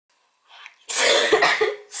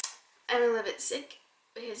I'm a little bit sick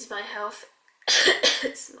because my health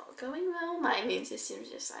it's not going well. My immune system's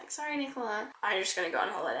just like, sorry Nicola, I'm just gonna go on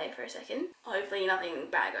holiday for a second. Hopefully nothing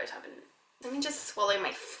bad goes happen. Let me just swallow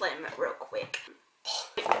my phlegm real quick.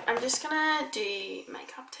 I'm just gonna do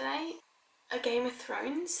makeup today. A Game of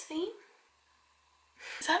Thrones theme.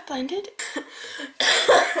 Is that blended?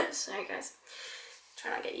 Sorry guys,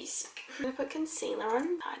 try not to get you sick. I'm gonna put concealer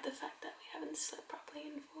on, hide the fact that we haven't slept properly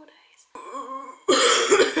in 4 days.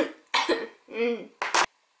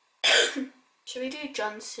 Should we do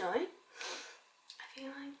Jon Snow? I feel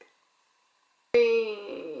like...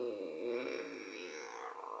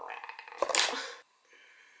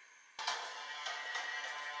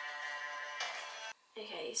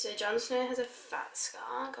 Okay, so Jon Snow has a fat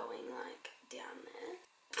scar going like down there.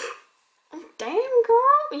 Oh damn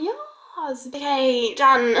girl, yes! Okay,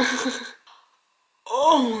 done!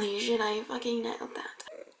 Holy shit, I fucking nailed that.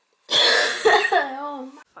 Oh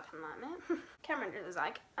my fucking nightmare. Cameron was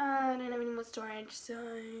like, I don't have any more storage, so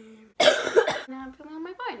now I'm filming on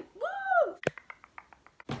my phone. Woo!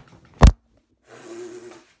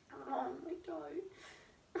 Oh my god.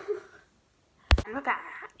 And we're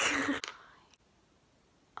back.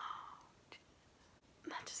 Oh,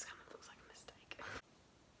 that just kind of looks like a mistake.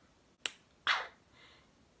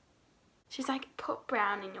 She's like, put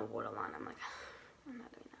brown in your waterline. I'm like, I'm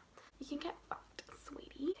not doing that. You can get fucked,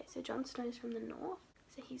 sweetie. Okay, so Jon Snow's from the north.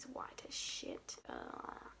 So he's white as shit.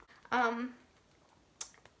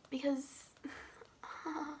 Because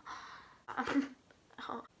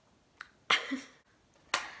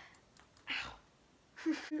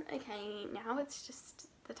okay, now it's just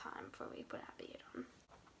the time before we put our beard on.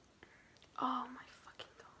 Oh my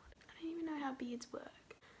fucking god. I don't even know how beards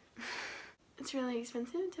work. It's really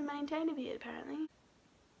expensive to maintain a beard apparently.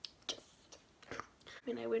 I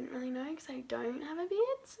mean, I wouldn't really know because I don't have a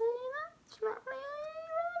beard, so you know, it's not really.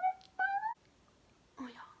 Oh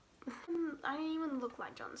yeah. I don't even look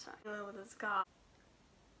like Jon Snow with a scar.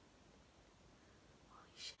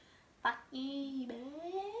 Holy shit. Fuck you, man.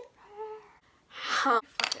 Fuck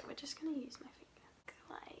it, we're just gonna use my finger.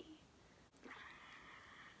 Clay.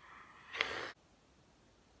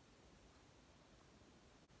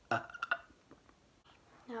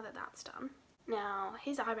 Now that that's done. Now,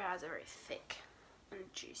 his eyebrows are very thick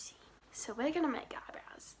and juicy. So we're gonna make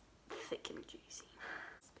eyebrows thick and juicy.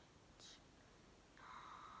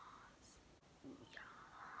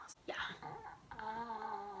 Yeah.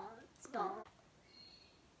 Stop.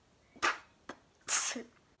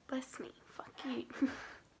 Bless me. Fuck you.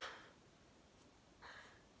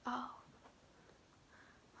 Oh.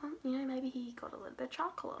 Well, you know, maybe he got a little bit of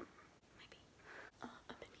charcoal on. Maybe.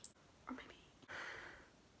 Maybe. Or maybe.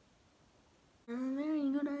 A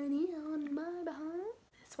very good idea on my behalf.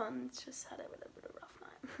 This one's just had a little bit of rough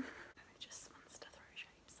night. It just wants to throw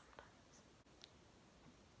shapes sometimes.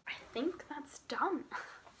 I think that's done.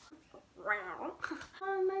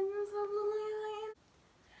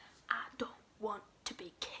 I don't want to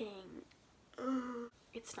be king.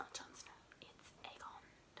 It's not Jon Snow, it's Aegon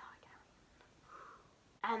Targaryen.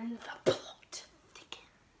 And the plot thickens.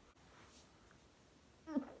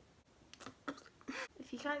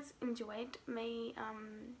 If you guys enjoyed me,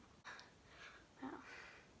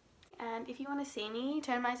 and if you want to see me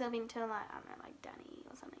turn myself into like, I don't know, like Danny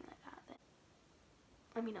or something like that, then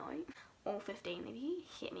let me know. All 15 of you,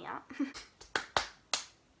 hit me up.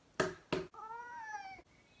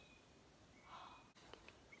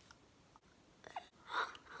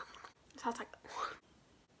 So it's like,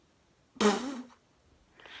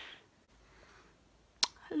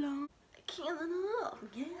 hello. Killing up,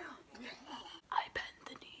 yeah. I bend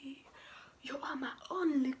the knee. You are my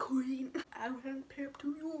only queen. I will pay up to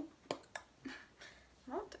you.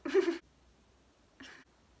 What? Hi.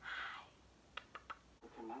 The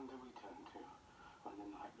commander we turned to when the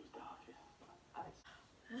night was darkest.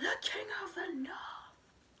 The king of the north.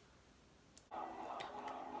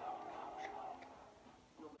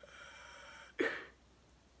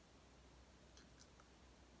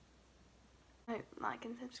 Like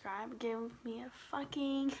and subscribe. Give me a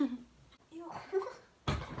fucking